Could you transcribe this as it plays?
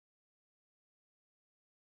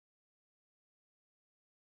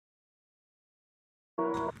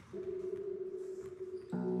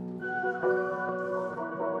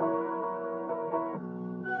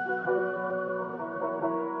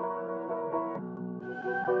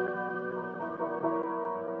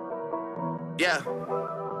Yeah.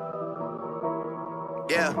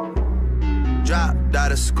 Dropped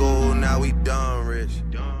out of school, now we done rich.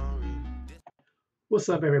 What's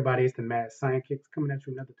up, everybody? It's the Mad Scientist coming at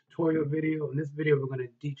you with another tutorial video. In this video, we're going to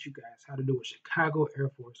teach you guys how to do a Chicago Air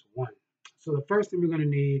Force 1. So the first thing we're going to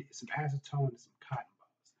need is some acetone and some cotton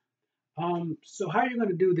balls. So how you're going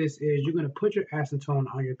to do this is you're going to put your acetone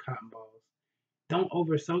on your cotton balls. Don't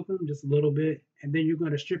over soak them, just a little bit, and then you're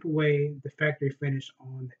going to strip away the factory finish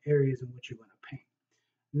on the areas in which you're going to paint.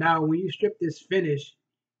 Now, when you strip this finish,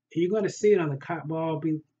 you're going to see it on the cotton ball.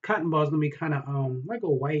 Cotton ball is going to be kind of like a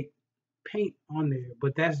white paint on there,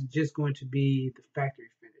 but that's just going to be the factory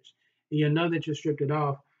finish. And you'll know that you stripped it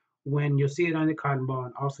off when you'll see it on the cotton ball,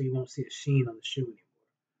 and also you won't see a sheen on the shoe anymore.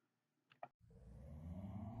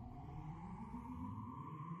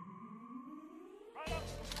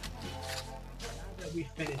 We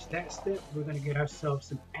finished that step, we're going to get ourselves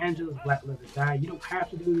some Angela's black leather dye. You don't have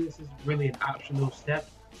to do this, it's really an optional step,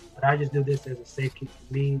 but I just do this as a safe keep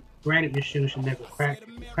for me. Granted, your shoe should never crack if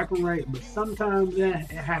you prep them right, but sometimes it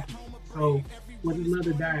happens. So with the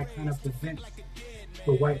leather dye, it kind of prevents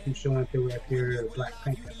the white from showing through if your black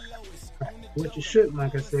paint crack. What you shouldn't,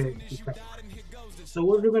 like I said, if you prep it. So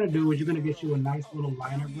what you're going to do is you're going to get you a nice little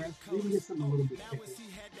liner brush. You can get something a little bit thicker.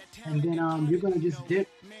 And then you're going to just dip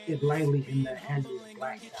it lightly in the Angela's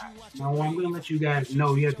black dye. Now I'm going to let you guys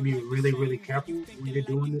know you have to be really, really careful when you're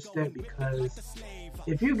doing this step, because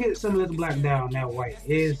if you get some of this black dye on that white,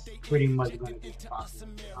 it's pretty much going to be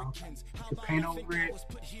impossible. You can paint over it,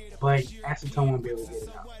 but acetone won't be able to get it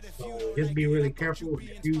out. So just be really careful.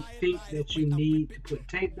 If you think that you need to put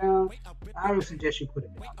tape down, I would suggest you put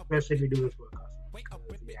it down, especially if you're doing this for a customer.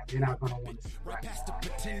 Because, yeah, they're not going to want to see black dye.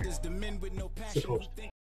 Supposed to.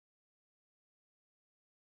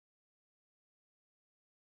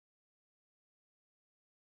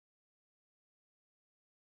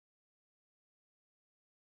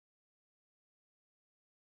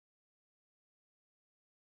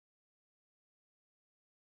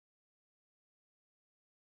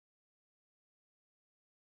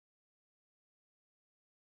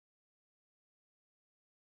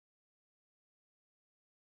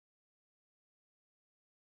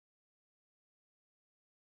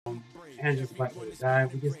 Angela's black leather dye.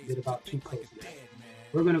 We just did about 2 coats of that.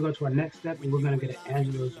 We're going to go to our next step, and we're going to get an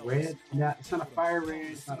Angela's red. Now, it's not a fire red,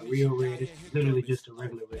 it's not a real red, it's literally just a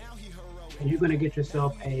regular red. And you're going to get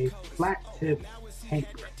yourself a flat tip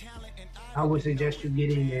paintbrush. I would suggest you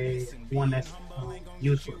getting one that's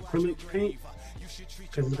used for acrylic paint,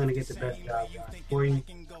 because it's going to get the best job done for you.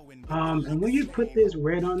 And when you put this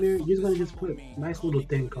red on there, you're going to just put nice little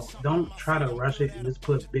thin coats. Don't try to rush it and just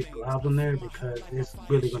put big globs on there, because it's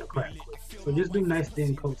really going to crack quick. So just do nice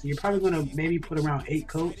thin coats. So you're probably going to maybe put around 8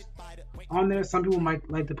 coats on there. Some people might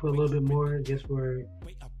like to put a little bit more just for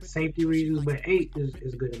safety reasons, but 8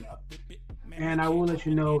 is good enough. And I will let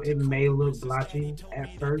you know, it may look blotchy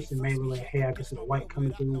at first. It may look like, hey, I can see the white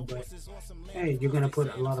coming through, but hey, you're going to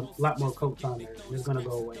put a lot more coats on there, and it's going to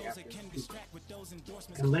go away after 2 coats.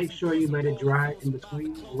 And make sure you let it dry in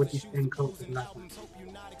between. With these thin coats, it's not going to take.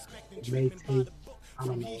 It may take, I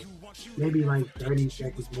don't know, maybe like 30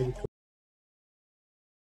 seconds, maybe 20.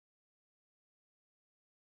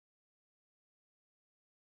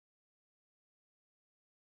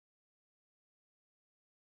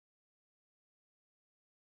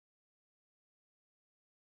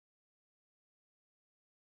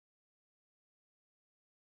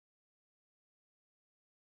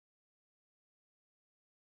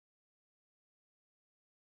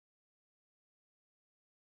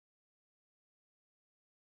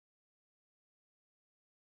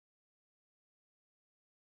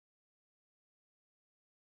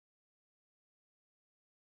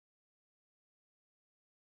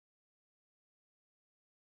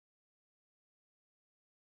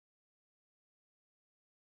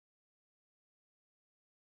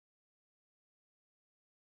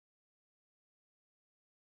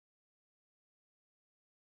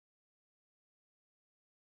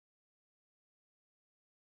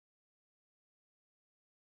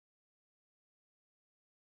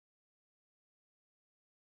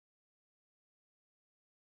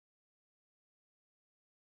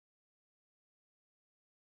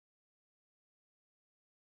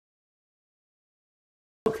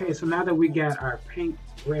 Okay, so now that we got our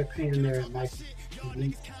red paint in there nice and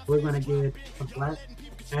neat, we're going to get some black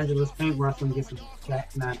Angela's paint. We're also going to get some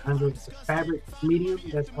Jack 900. It's a fabric medium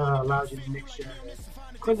that allows you to mix your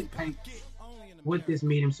acrylic paint with this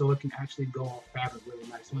medium, so it can actually go on fabric really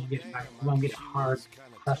nice. You won't get hard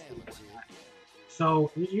crusting.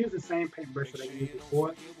 So you use the same paintbrush that I used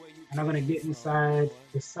before, and I'm going to get inside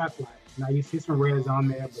the sock line. Now you see some reds on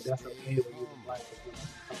there, but that's okay. We're using black because we're going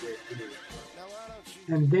to cover it anyway.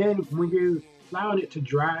 And then when you're allowing it to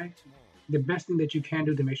dry, the best thing that you can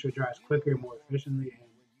do to make sure it dries quicker and more efficiently, and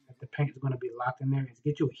that the paint is going to be locked in there, is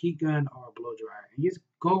get you a heat gun or a blow dryer. And you just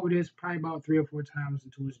go over this probably about 3 or 4 times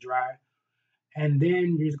until it's dry. And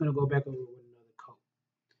then you're just going to go back over with another coat.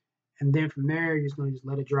 And then from there, you're just going to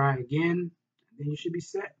let it dry again, and then you should be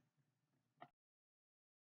set.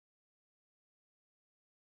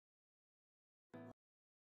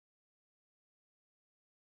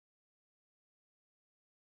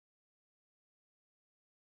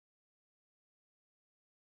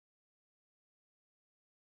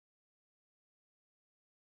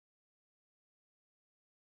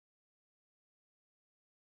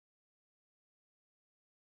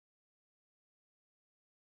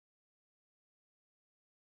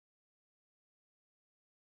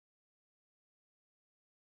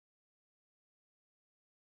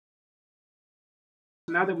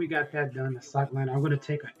 Now that we got that done, the sock liner, I'm going to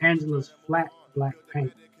take an Angela's flat black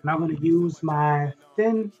paint, and I'm going to use my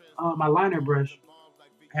thin, my liner brush,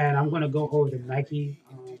 and I'm going to go over the Nike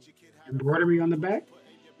embroidery on the back.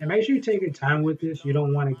 And make sure you take your time with this. You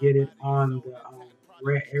don't want to get it on the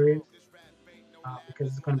red areas because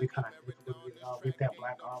it's going to be kind of difficult to get that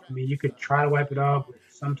black off. I mean, you could try to wipe it off, but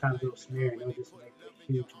sometimes it'll smear and it'll just make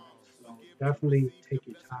a huge mess. So definitely take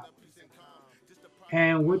your time with it.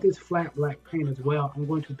 And with this flat black paint as well, I'm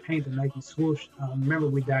going to paint the Nike swoosh. Remember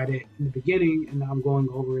we dyed it in the beginning, and now I'm going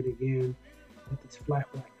over it again with this flat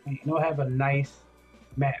black paint. And it'll have a nice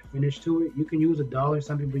matte finish to it. You can use a dollar,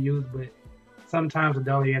 some people use, but sometimes a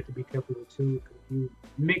dollar you have to be careful with too. Because if you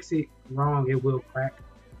mix it wrong, it will crack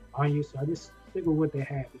on you. So I just stick with what they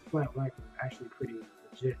have. This flat black is actually pretty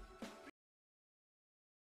legit.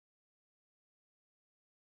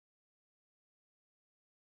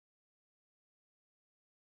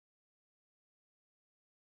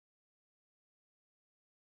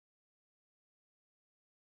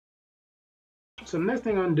 So the next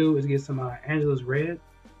thing I'm gonna do is get some Angela's red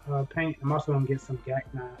paint. I'm also gonna get some GAC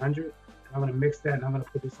 900. I'm gonna mix that and I'm gonna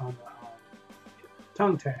put this on the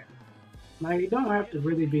tongue tag. Now you don't have to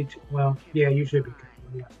really be too, well, yeah, you should be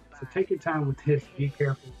careful. So take your time with this, be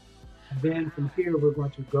careful. And then from here we're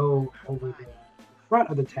going to go over the front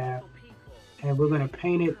of the tab and we're gonna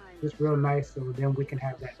paint it just real nice so then we can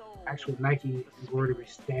have that actual Nike embroidery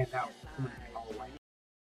stand out all white.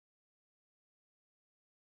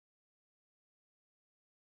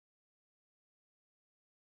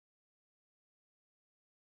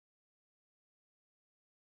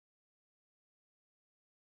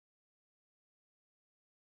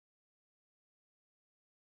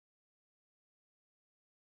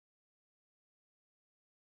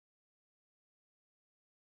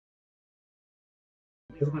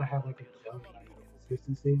 It's gonna have like a jelly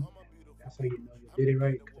consistency. That's how you know you did it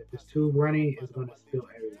right. Because if it's too runny, it's gonna spill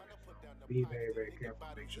everywhere. So be very, very careful.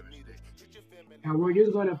 Make sure it's there. Now we're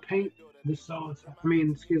just gonna paint the sole. I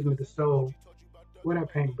mean, excuse me, the sole with our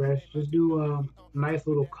paintbrush. Just do a nice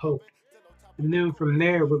little coat, and then from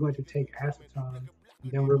there we're going to take acetone,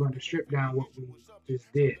 and then we're going to strip down what we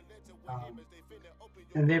just did. Um,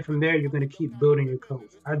 and then from there you're going to keep building your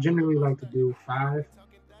coats. I generally like to do 5.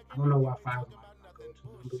 I don't know why 5 is my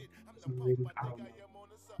go-to number for some reason. I don't know,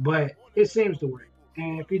 but it seems to work.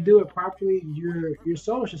 And if you do it properly, your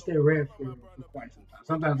sole should stay red for quite some time.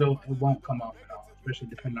 Sometimes it won't come off at all, especially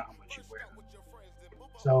depending on how much you wear.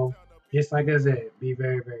 So just like I said, be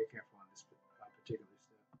very very careful on this particular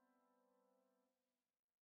step.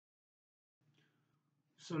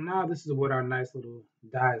 So now this is what our nice little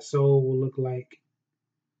dyed sole will look like.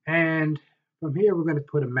 And from here, we're going to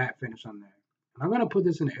put a matte finish on there. And I'm going to put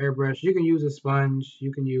this in an airbrush. You can use a sponge.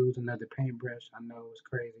 You can use another paintbrush. I know it's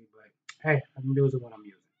crazy, but hey, I'm using what I'm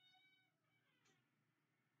using.